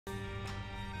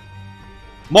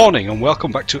Morning and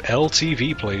welcome back to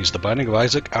LTV Plays The Binding of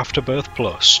Isaac Afterbirth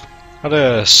Plus. Had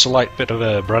a slight bit of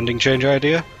a branding change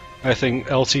idea. I think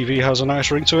LTV has a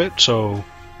nice ring to it, so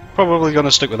probably going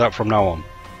to stick with that from now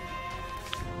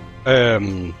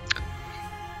on.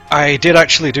 I did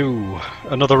actually do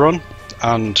another run,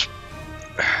 and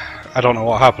I don't know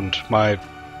what happened. My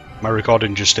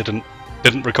recording just didn't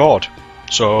record,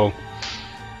 so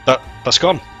that's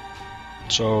gone.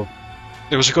 So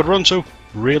it was a good run too.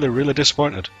 Really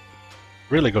disappointed.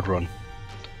 Really good run.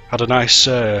 Had a nice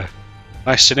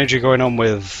synergy going on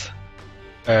with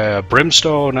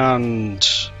Brimstone and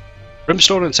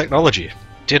technology.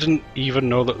 Didn't even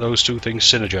know that those two things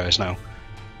synergize now,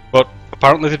 but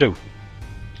apparently they do.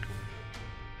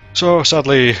 So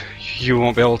sadly you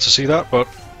won't be able to see that, but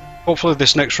hopefully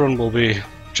this next run will be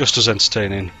just as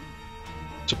entertaining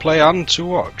to play and to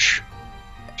watch.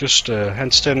 Just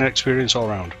entertaining experience all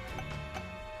round.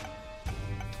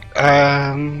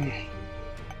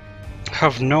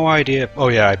 Have no idea. Oh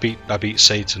yeah, I beat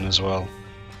Satan as well,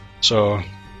 so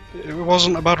it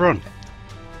wasn't a bad run.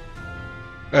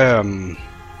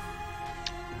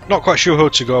 Not quite sure who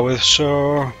to go with,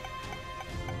 so I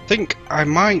think I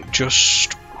might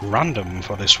just random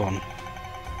for this one.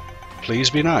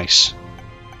 Please be nice.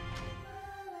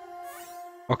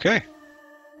 Okay.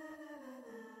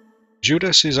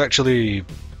 Judas is actually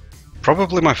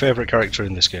probably my favourite character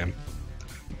in this game.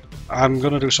 I'm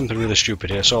going to do something really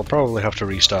stupid here, so I'll probably have to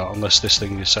restart unless this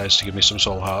thing decides to give me some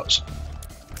soul hearts.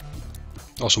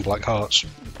 Or some black hearts.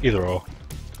 Either or.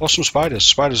 Or some spiders.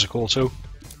 Spiders are cool too.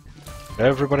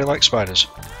 Everybody likes spiders.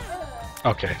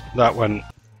 Okay, that went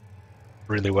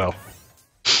really well.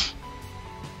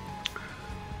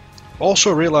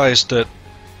 Also realised that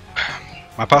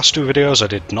my past two videos I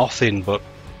did nothing but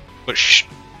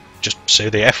just say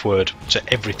the F word to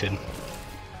everything.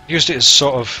 Used it as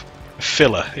sort of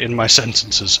filler in my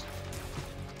sentences.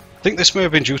 I think this may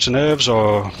have been due to nerves,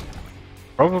 or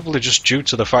probably just due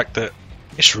to the fact that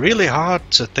it's really hard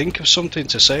to think of something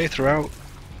to say throughout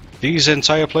these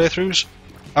entire playthroughs.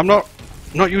 I'm not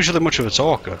usually much of a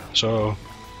talker, so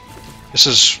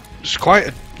it's quite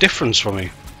a difference for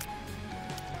me.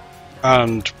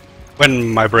 And when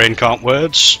my brain can't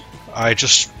words, I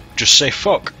just say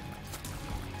fuck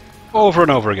over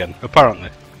and over again, apparently.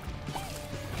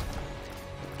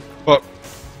 But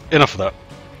enough of that.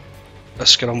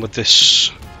 Let's get on with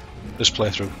this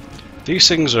playthrough. These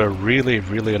things are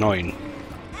really annoying.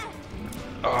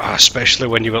 Oh, especially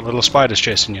when you've got little spiders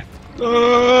chasing you.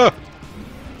 Ah!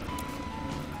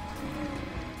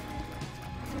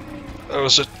 That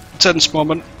was a tense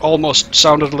moment. Almost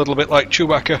sounded a little bit like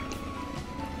Chewbacca.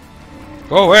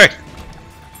 Go away!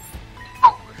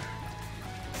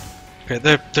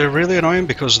 Okay, they're really annoying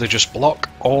because they just block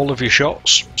all of your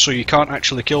shots, so you can't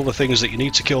actually kill the things that you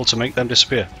need to kill to make them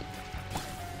disappear.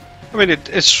 I mean,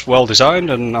 it's well designed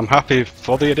and I'm happy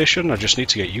for the addition, I just need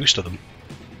to get used to them.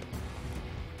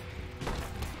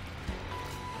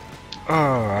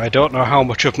 Oh, I don't know how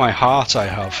much of my heart I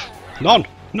have. None,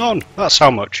 that's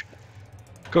how much.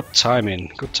 Good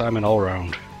timing all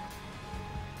round.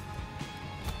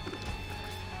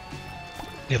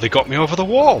 Nearly got me over the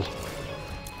wall.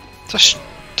 That's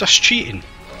cheating.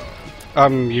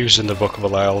 I'm using the Book of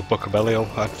Belial.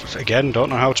 I again don't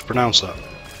know how to pronounce that.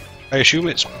 I assume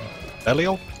it's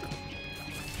Belial?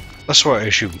 That's what I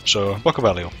assume, so Book of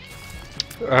Belial.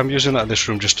 I'm using that in this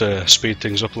room just to speed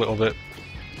things up a little bit.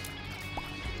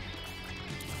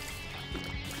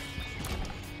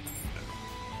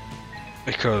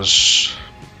 Because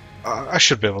I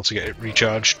should be able to get it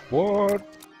recharged. What?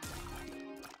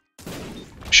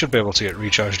 Should be able to get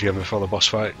recharged again before the boss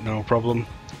fight, no problem.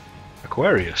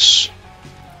 Aquarius.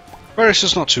 Aquarius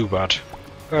is not too bad.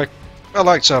 I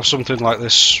like to have something like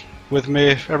this with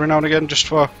me every now and again, just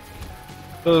for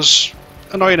those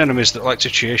annoying enemies that like to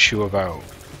chase you about.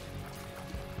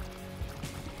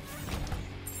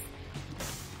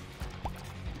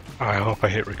 I hope I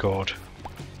hit record.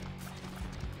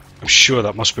 I'm sure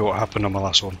that must be what happened on my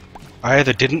last one. I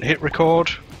either didn't hit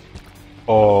record,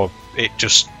 or it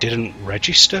just didn't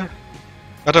register?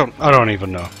 I don't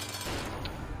even know.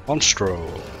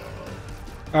 Monstro.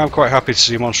 I'm quite happy to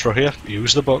see Monstro here.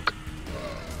 Use the book.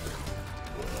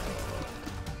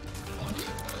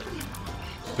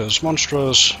 Because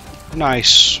Monstro's a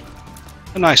nice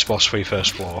boss for your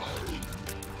first floor.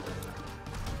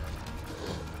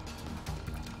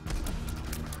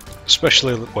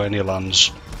 Especially when he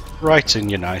lands right in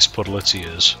your nice puddle of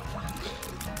tears.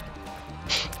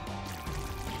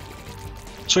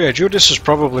 So yeah, Judas is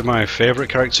probably my favourite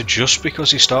character just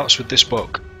because he starts with this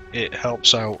book. It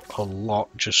helps out a lot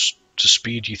just to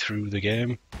speed you through the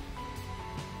game.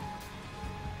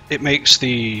 it makes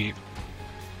the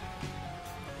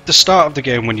start of the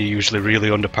game, when you're usually really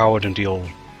underpowered and deal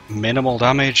minimal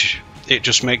damage, it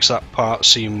just makes that part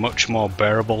seem much more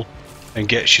bearable and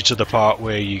gets you to the part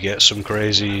where you get some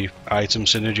crazy item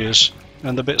synergies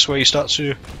and the bits where you start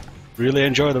to really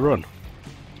enjoy the run.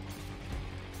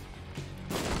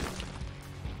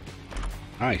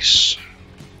 Nice.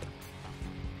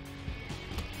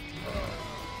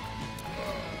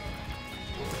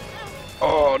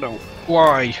 Oh no,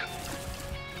 why?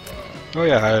 Oh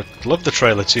yeah, I love the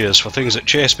Trail of Tears for things that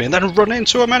chase me and then run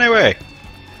into them anyway!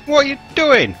 What are you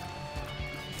doing?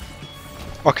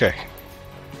 Okay.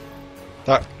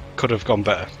 That could have gone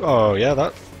better. Oh yeah,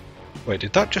 that... Wait,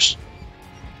 did that just...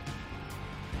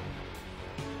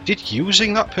 Did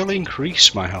using that pill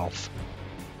increase my health?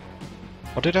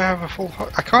 Or did I have a full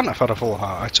heart? I can't have had a full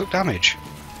heart, I took damage.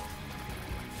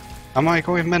 Am I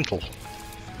going mental?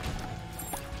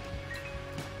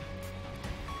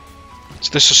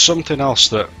 So this is something else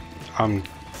that I'm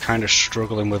kind of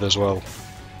struggling with as well.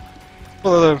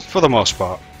 For the most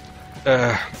part.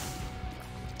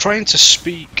 Trying to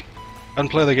speak and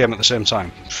play the game at the same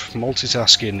time.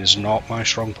 Multitasking is not my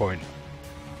strong point.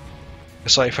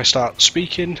 It's like if I start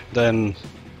speaking, then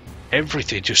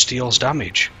everything just deals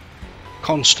damage.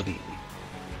 Constant.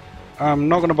 I'm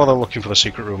not going to bother looking for the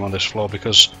secret room on this floor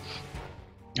because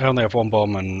I only have one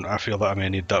bomb and I feel that I may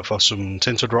need that for some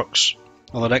tinted rocks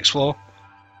on the next floor.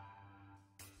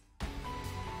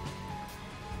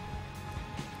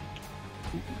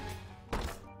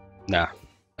 Nah,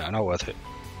 not worth it.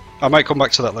 I might come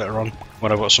back to that later on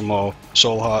when I've got some more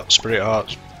soul hearts, spirit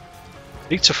hearts.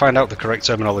 Need to find out the correct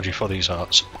terminology for these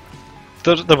hearts.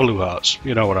 The blue hearts,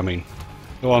 you know what I mean.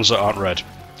 The ones that aren't red.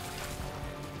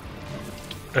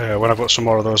 When I've got some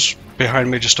more of those behind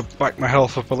me just to back my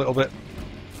health up a little bit.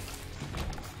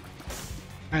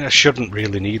 And I shouldn't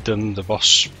really need them. The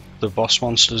boss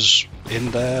monsters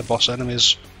in there, boss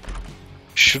enemies,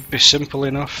 should be simple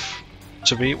enough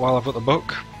to beat while I've got the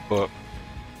book, but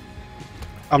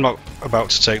I'm not about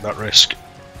to take that risk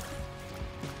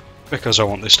because I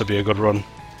want this to be a good run.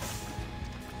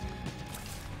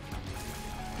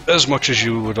 As much as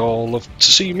you would all love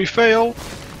to see me fail,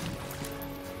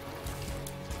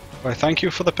 why, thank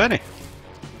you for the penny.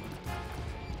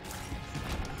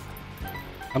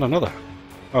 And another.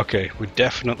 Okay, we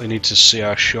definitely need to see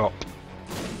our shop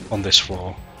on this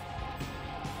floor,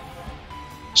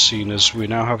 seeing as we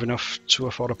now have enough to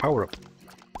afford a power-up.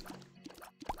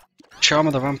 Charm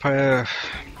of the Vampire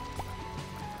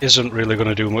isn't really going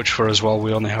to do much for us while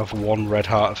we only have one red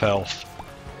heart of health.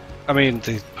 I mean,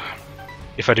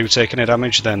 if I do take any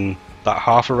damage, then that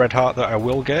half a red heart that I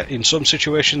will get in some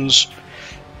situations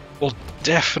will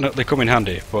definitely come in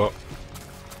handy, but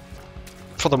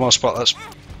for the most part that's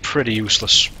pretty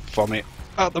useless for me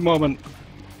at the moment.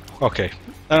 Okay,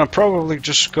 and I'm probably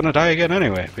just gonna die again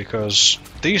anyway, because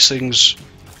these things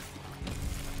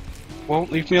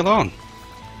won't leave me alone.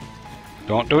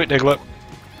 Don't do it, Diglett.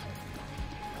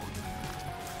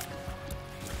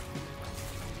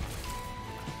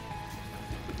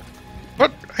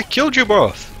 What? I killed you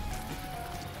both!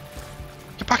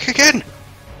 You're back again!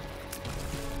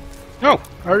 No,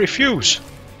 I refuse.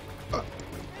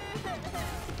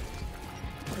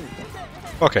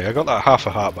 Okay, I got that half a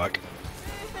heart back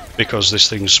because this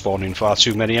thing's spawning far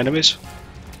too many enemies,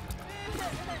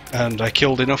 and I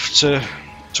killed enough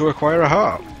to acquire a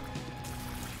heart.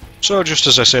 So just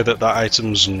as I say that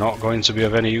item's not going to be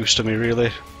of any use to me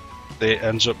really, it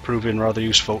ends up proving rather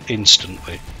useful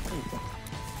instantly.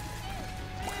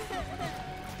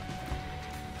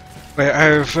 Wait,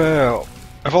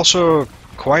 I've also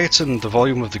quietened the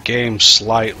volume of the game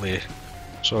slightly,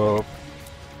 so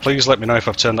please let me know if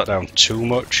I've turned that down too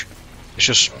much. It's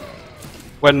just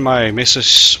when my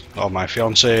missus, or my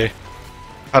fiance,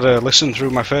 had a listen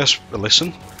through my first...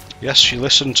 Yes, she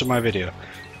listened to my video.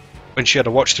 When she had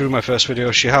a watch through my first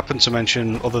video, she happened to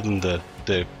mention, other than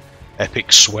the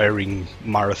epic swearing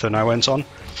marathon I went on,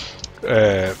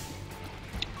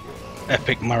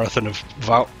 epic marathon of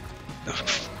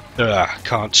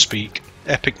can't speak.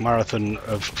 Epic marathon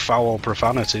of foul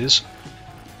profanities.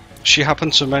 She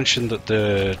happened to mention that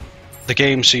the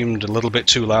game seemed a little bit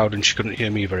too loud and she couldn't hear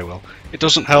me very well. It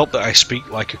doesn't help that I speak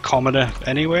like a commoner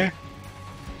anyway.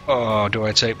 Oh, do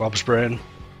I take Bob's brain?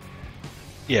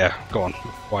 Yeah, go on.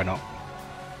 Why not?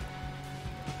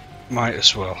 Might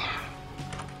as well.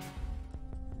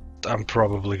 I'm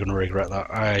probably going to regret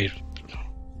that.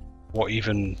 What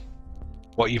even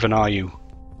are you?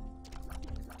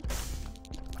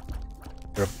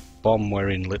 You're a bomb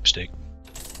wearing lipstick.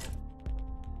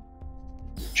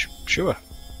 Sure.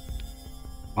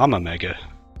 Mama Mega.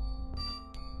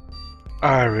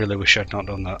 I really wish I'd not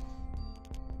done that.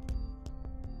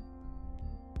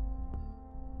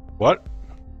 What?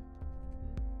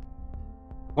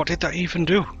 What did that even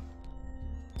do?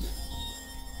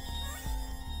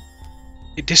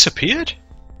 It disappeared?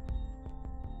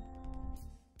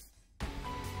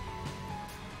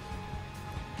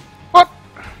 What?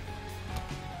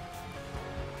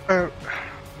 I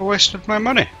wasted my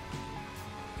money.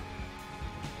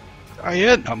 I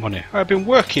earned that money. I've been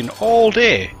working all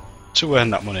day to earn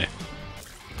that money.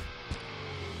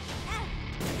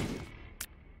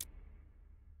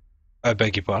 I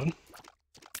beg your pardon?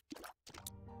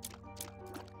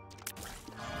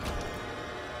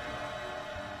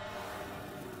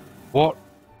 What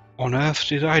on earth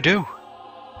did I do?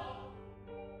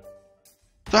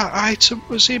 That item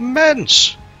was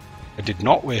immense! I did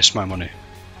not waste my money.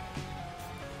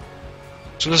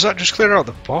 So does that just clear out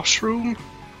the boss room?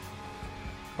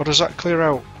 Or does that clear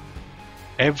out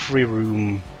every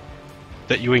room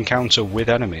that you encounter with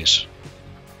enemies?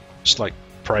 It's like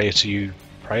prior to you...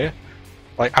 prior?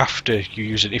 Like after you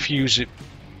use it. If you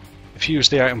use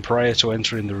the item prior to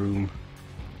entering the room,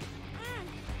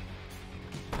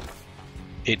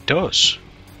 it does.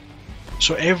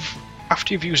 So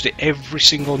after you've used it, every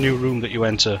single new room that you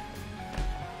enter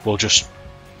will just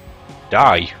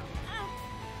die.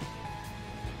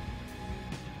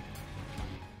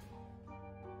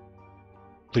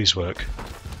 Please work.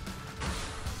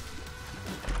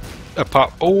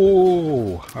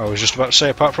 Oh, I was just about to say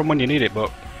apart from when you need it,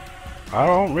 but I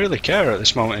don't really care at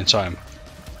this moment in time.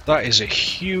 That is a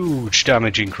huge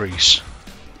damage increase.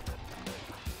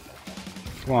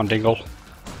 Come on, Dingle.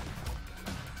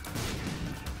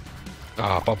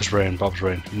 Ah, Bob's brain, Bob's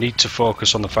brain. Need to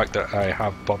focus on the fact that I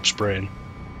have Bob's brain,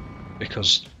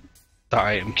 because that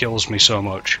item kills me so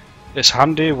much. It's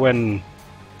handy when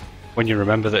you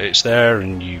remember that it's there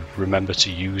and you remember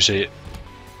to use it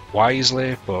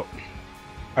wisely, but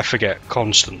I forget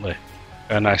constantly,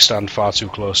 and I stand far too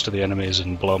close to the enemies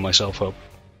and blow myself up.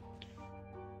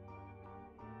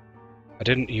 I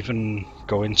didn't even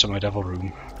go into my devil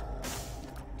room.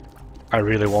 I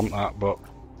really want that, but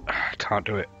I can't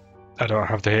do it. I don't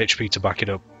have the HP to back it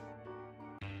up.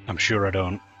 I'm sure I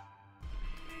don't.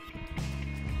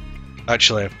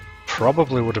 Actually, I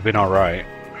probably would have been alright.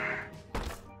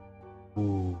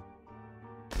 Ooh.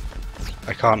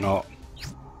 I can't not.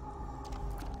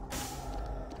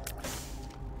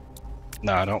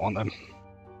 Nah, I don't want them.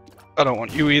 I don't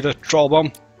want you either, troll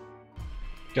bomb.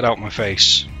 Get out my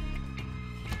face.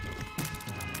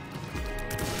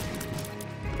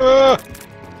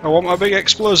 I want my big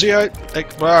explosive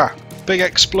big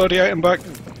explodey item back.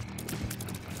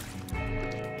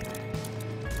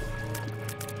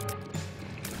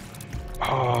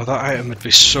 Oh, that item would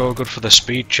be so good for the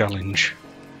speed challenge.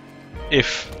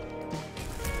 If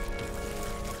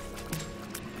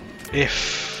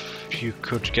you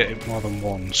could get it more than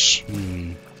once.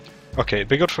 Okay, it'd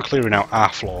be good for clearing out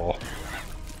our floor,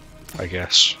 I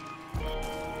guess.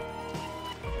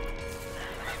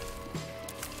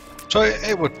 So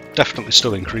it would definitely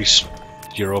still increase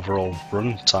your overall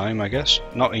run time, I guess.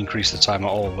 Not increase the time at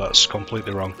all, that's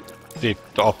completely wrong. The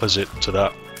opposite to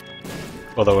that.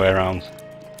 Other way around.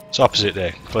 It's opposite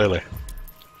day, clearly.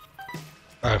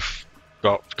 I've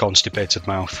got constipated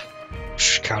mouth.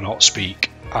 Cannot speak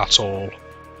at all.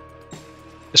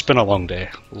 It's been a long day.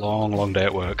 Long day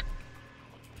at work.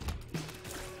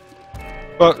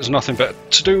 But there's nothing better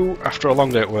to do after a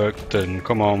long day at work than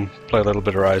come home, play a little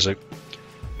bit of Isaac,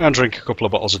 and drink a couple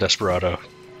of bottles of Desperado.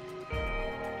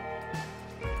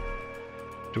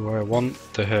 Do I want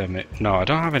the Hermit? No, I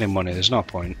don't have any money, there's no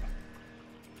point.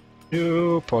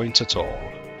 No point at all.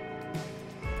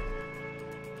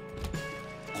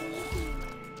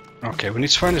 Okay, we need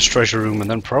to find this treasure room and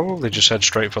then probably just head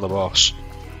straight for the boss.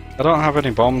 I don't have any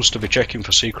bombs to be checking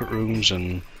for secret rooms,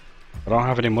 and I don't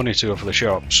have any money to go for the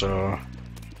shop, so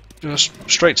just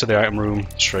straight to the item room,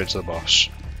 straight to the boss.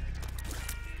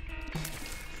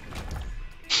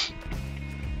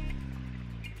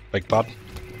 Big bad,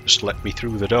 just let me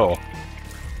through the door.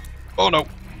 Oh no!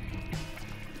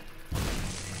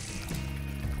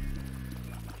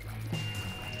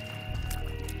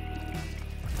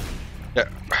 Yeah,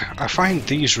 I find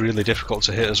these really difficult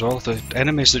to hit as well. The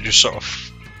enemies that just sort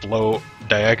of float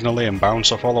diagonally and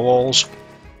bounce off all the walls.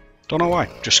 Don't know why,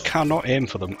 just cannot aim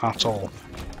for them at all.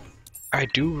 I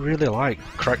do really like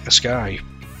Crack the Sky,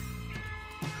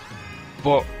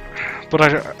 but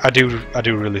I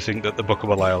do really think that the Book of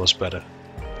Belial is better.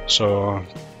 So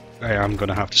I am going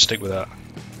to have to stick with that.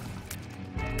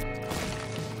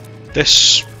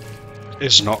 This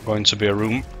is not going to be a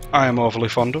room I am overly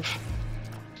fond of.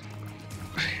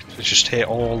 I just hate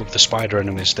all of the spider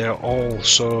enemies. They're all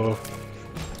so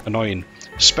annoying.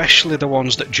 Especially the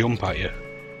ones that jump at you.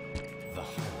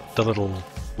 The little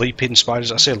leaping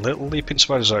spiders. I say little leaping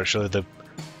spiders are actually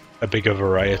a bigger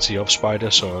variety of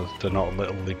spider, so they're not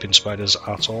little leaping spiders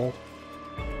at all.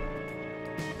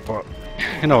 But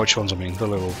you know which ones I mean. The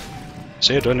little...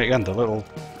 See, you're doing it again.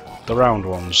 The round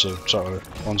ones. The sort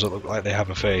of ones that look like they have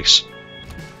a face.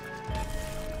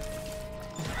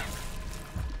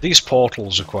 These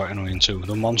portals are quite annoying too,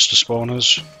 the monster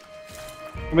spawners.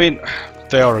 I mean,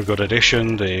 they are a good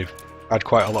addition, they've add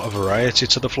quite a lot of variety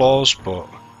to the floors, but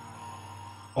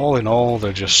all in all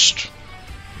they're just...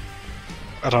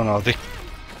 I don't know, they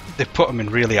put them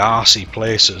in really arsey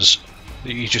places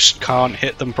that you just can't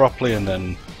hit them properly, and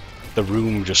then the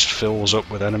room just fills up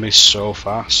with enemies so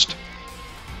fast.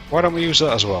 Why don't we use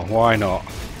that as well? Why not?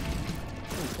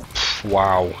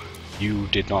 Wow, you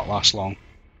did not last long.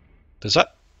 Does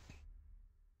that...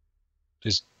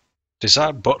 Is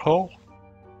that a butthole?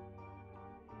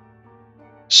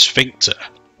 Sphincter.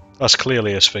 That's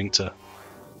clearly a sphincter.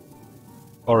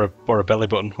 Or a belly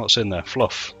button. What's in there?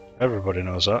 Fluff. Everybody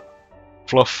knows that.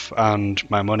 Fluff and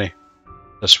my money.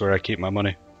 That's where I keep my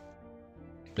money.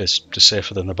 It's just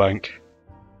safer than the bank.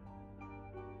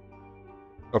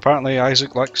 Apparently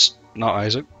Isaac likes... Not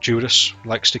Isaac. Judas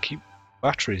likes to keep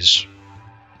batteries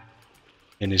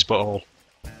in his butthole.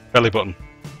 Belly button.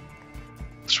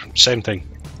 Same thing.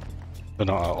 They're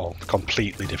not at all.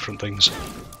 Completely different things.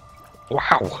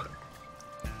 Wow!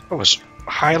 That was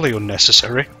highly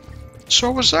unnecessary.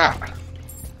 So was that.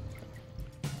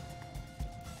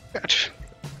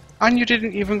 And you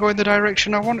didn't even go in the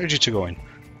direction I wanted you to go in.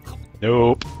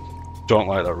 Nope. Don't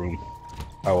like that room.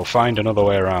 I will find another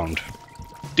way around.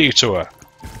 Detour.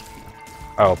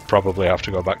 I'll probably have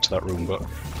to go back to that room, but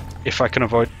if I can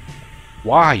avoid...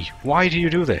 Why? Why do you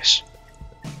do this?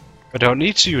 I don't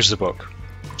need to use the book.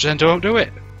 Then don't do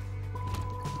it.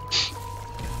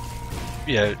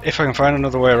 Yeah, if I can find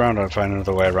another way around, I'll find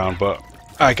another way around, but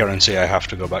I guarantee I have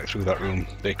to go back through that room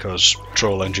because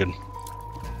troll engine.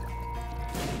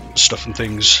 Stuff and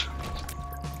things.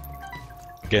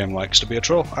 Game likes to be a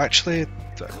troll. Actually...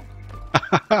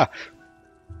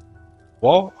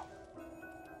 What?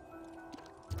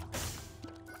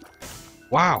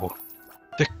 Wow.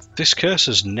 This curse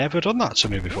has never done that to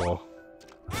me before.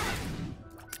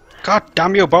 God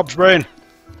damn you, Bob's brain!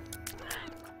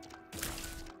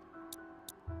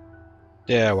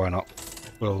 Yeah, why not?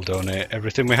 We'll donate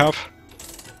everything we have.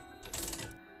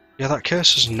 Yeah, that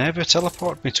curse has never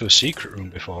teleported me to a secret room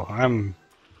before. I'm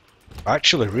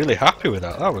actually really happy with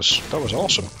that. That was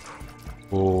awesome.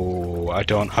 Oh, I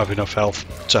don't have enough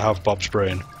health to have Bob's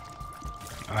brain.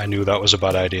 I knew that was a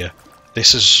bad idea.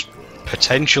 This is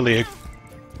potentially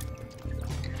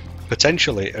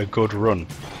a good run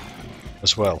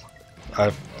as well.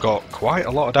 I've got quite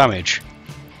a lot of damage,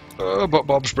 but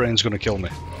Bob's brain's gonna kill me.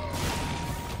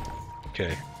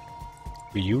 Okay,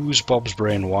 we use Bob's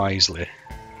brain wisely.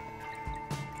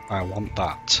 I want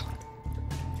that.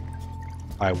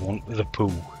 I want the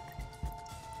poo.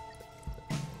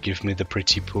 Give me the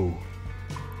pretty poo.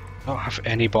 I don't have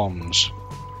any bombs.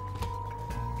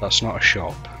 That's not a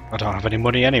shop. I don't have any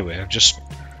money anyway. I've just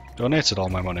donated all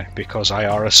my money because I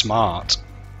are a smart.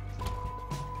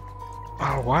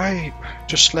 Oh, why?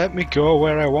 Just let me go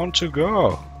where I want to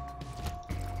go.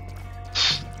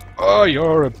 Oh,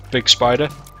 you're a big spider.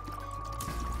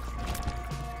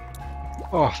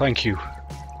 Oh, thank you.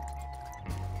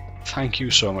 Thank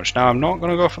you so much. Now, I'm not going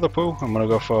to go for the poo. I'm going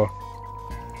to go for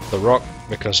the rock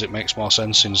because it makes more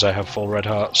sense since I have full red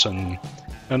hearts and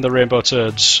the rainbow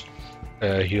turds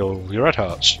heal your red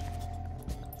hearts.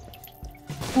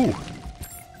 Ooh,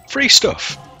 free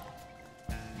stuff.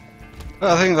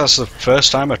 I think that's the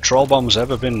first time a troll bomb's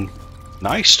ever been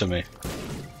nice to me.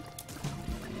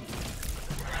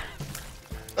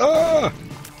 Ah!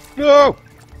 No!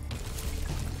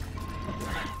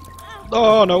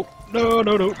 Oh no! No,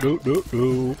 no, no, no, no,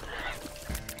 no.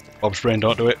 Bob's brain,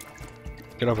 don't do it.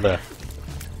 Get over there.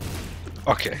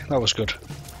 Okay, that was good.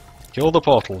 Kill the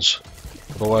portals,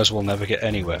 otherwise we'll never get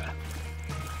anywhere.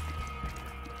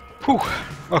 Whew.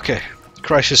 Okay,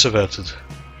 crisis averted.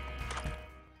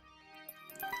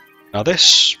 Now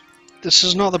this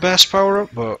is not the best power up,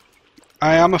 but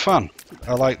I am a fan.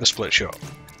 I like the split shot.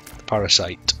 The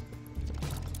parasite.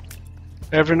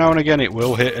 Every now and again it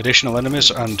will hit additional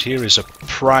enemies, and here is a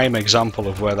prime example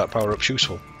of where that power up's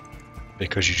useful.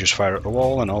 Because you just fire at the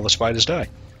wall and all the spiders die.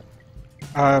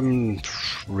 I'm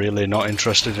really not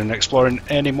interested in exploring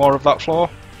any more of that floor,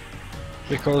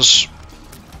 because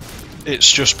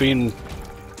it's just been...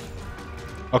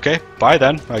 Okay, bye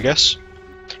then, I guess.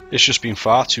 It's just been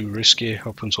far too risky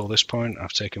up until this point.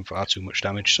 I've taken far too much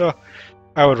damage, so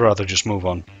I would rather just move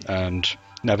on and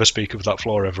never speak of that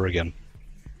floor ever again.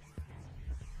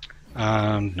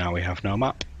 And now we have no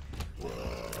map.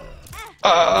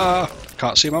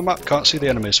 Can't see my map, can't see the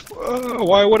enemies.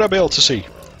 Why would I be able to see?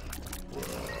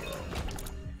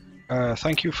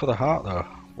 Thank you for the heart though.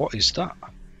 What is that?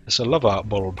 It's a love art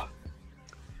bulb.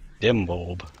 Dim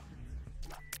bulb.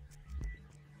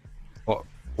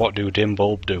 What do dim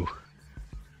bulb do?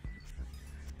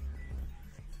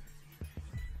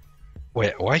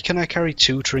 Wait, why can I carry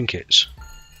 2 trinkets?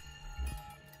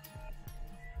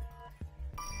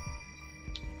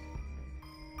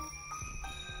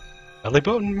 Belly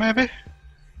button, maybe?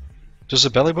 Does the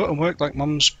belly button work like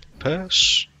Mum's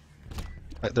purse?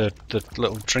 Like the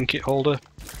little trinket holder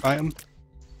item?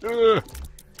 Ugh.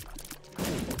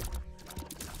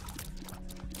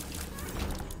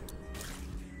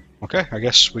 Okay, I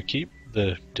guess we keep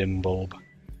the dim bulb.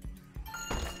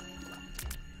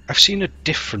 I've seen a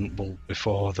different bulb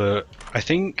before that I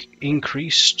think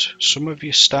increased some of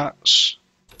your stats.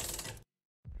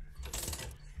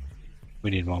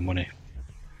 We need more money.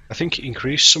 I think it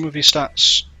increased some of your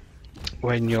stats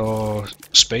when your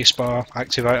spacebar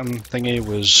active item thingy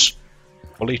was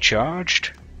fully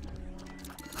charged.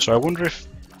 So I wonder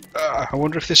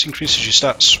if this increases your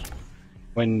stats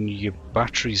when your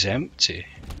battery's empty.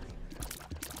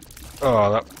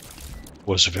 Oh, that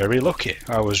was very lucky.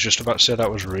 I was just about to say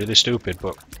that was really stupid,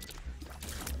 but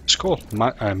it's cool.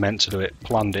 I meant to do it,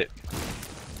 planned it.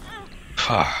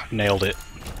 Nailed it.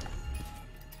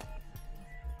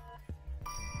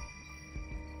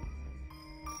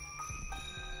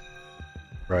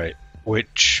 Right,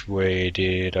 which way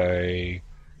did I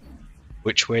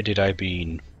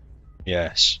bean?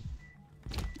 Yes.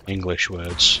 English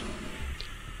words.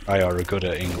 I are good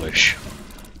at English.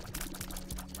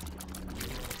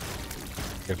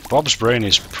 Bob's brain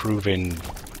is proving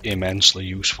immensely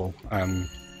useful. I'm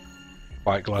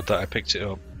quite glad that I picked it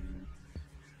up.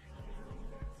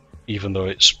 Even though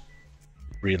it's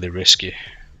really risky.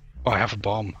 Oh, I have a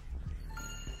bomb.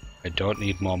 I don't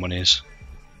need more monies.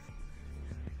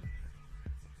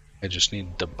 I just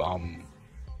need the bomb.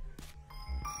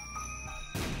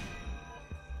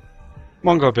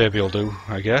 Mongo Baby will do,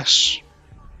 I guess.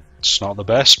 It's not the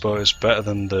best, but it's better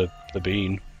than the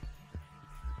bean.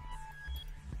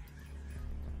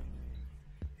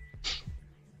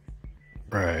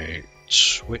 Right,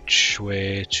 which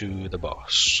way to the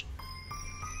boss?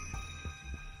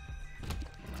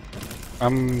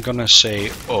 I'm gonna say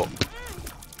up.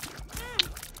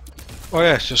 Oh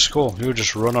yeah, it's just cool. You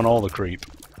just run on all the creep.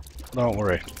 Don't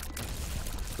worry.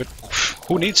 But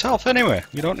who needs health anyway?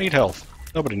 You don't need health.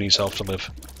 Nobody needs health to live.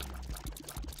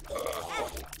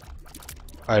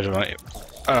 I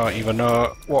don't even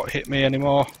know what hit me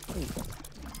anymore.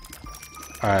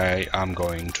 I am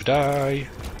going to die.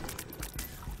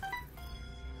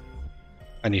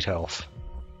 I need health.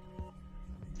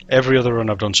 Every other run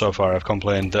I've done so far, I've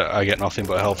complained that I get nothing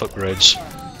but health upgrades,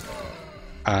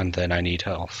 and then I need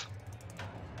health.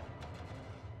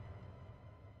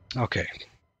 Okay,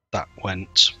 that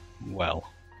went well.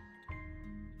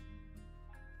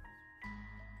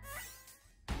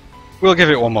 We'll give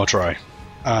it one more try,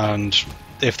 and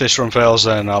if this run fails,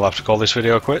 then I'll have to call this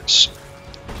video quits.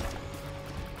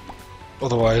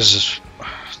 Otherwise,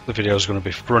 the video is going to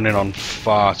be running on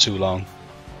far too long.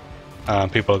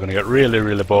 And people are going to get really,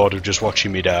 really bored of just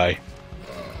watching me die.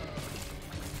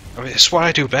 I mean, it's what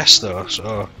I do best though,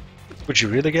 so would you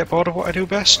really get bored of what I do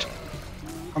best?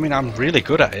 I mean, I'm really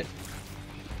good at it.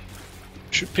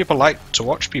 People like to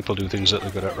watch people do things that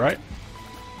they're good at, right?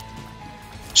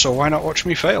 So why not watch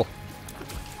me fail?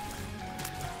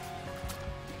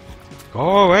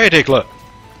 Go away, Diglett!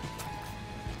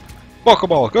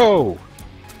 Pokeball, go!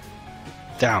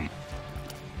 Damn.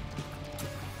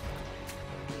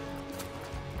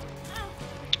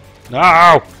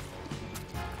 No!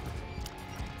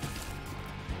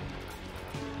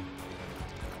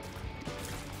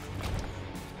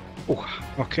 Oh,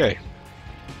 okay.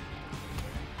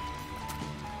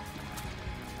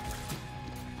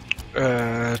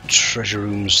 Treasure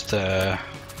rooms there.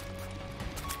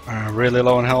 Really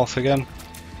low on health again.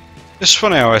 It's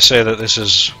funny how I say that this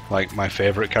is like my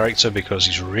favourite character because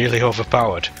he's really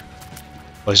overpowered.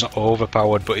 Well, he's not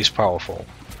overpowered, but he's powerful.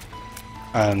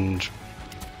 And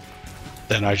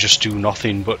then I just do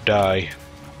nothing but die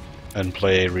and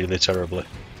play really terribly.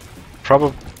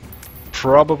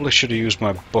 Probably should have used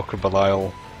my Book of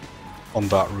Belial on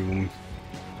that room,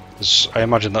 because I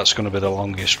imagine that's going to be the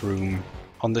longest room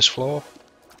on this floor.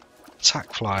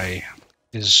 Attack Fly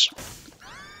is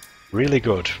really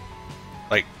good.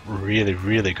 like really,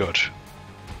 really good.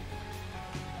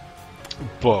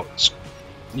 But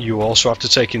you also have to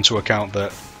take into account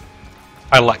that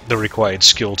I lack the required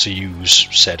skill to use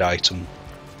said item.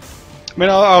 I mean,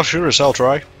 I'll sure as hell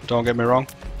try, don't get me wrong.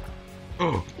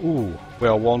 Ooh, we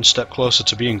are one step closer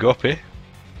to being Guppy.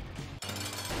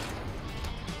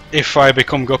 If I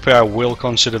become Guppy, I will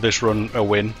consider this run a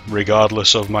win,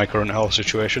 regardless of my current health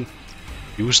situation.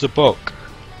 Use the book.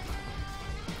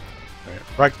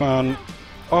 Ragman.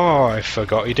 Oh, I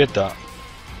forgot he did that.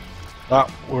 That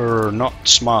were not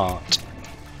smart.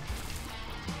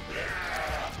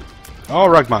 Oh,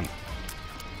 Ragman.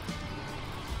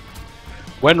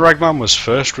 When Ragman was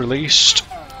first released,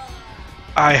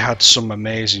 I had some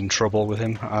amazing trouble with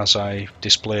him, as I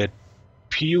displayed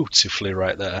beautifully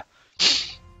right there.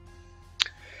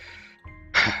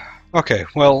 Okay,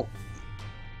 well,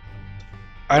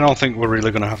 I don't think we're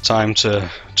really going to have time to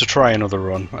try another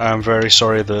run. I'm very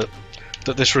sorry that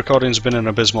this recording's been an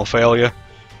abysmal failure,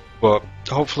 but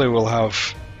hopefully we'll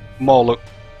have more luck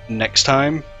next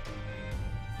time.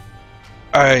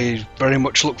 I very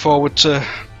much look forward to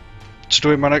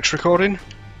doing my next recording,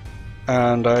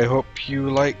 and I hope you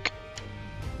like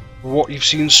what you've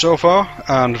seen so far,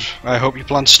 and I hope you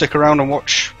plan to stick around and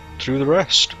watch through the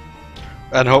rest.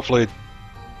 And hopefully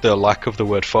the lack of the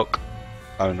word fuck,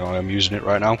 I don't know, I'm using it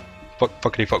right now,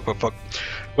 fuckity fuck fuck fuck,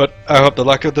 but I hope the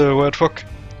lack of the word fuck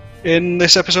in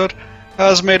this episode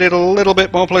has made it a little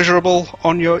bit more pleasurable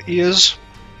on your ears.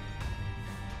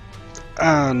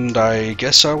 And I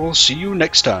guess I will see you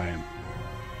next time.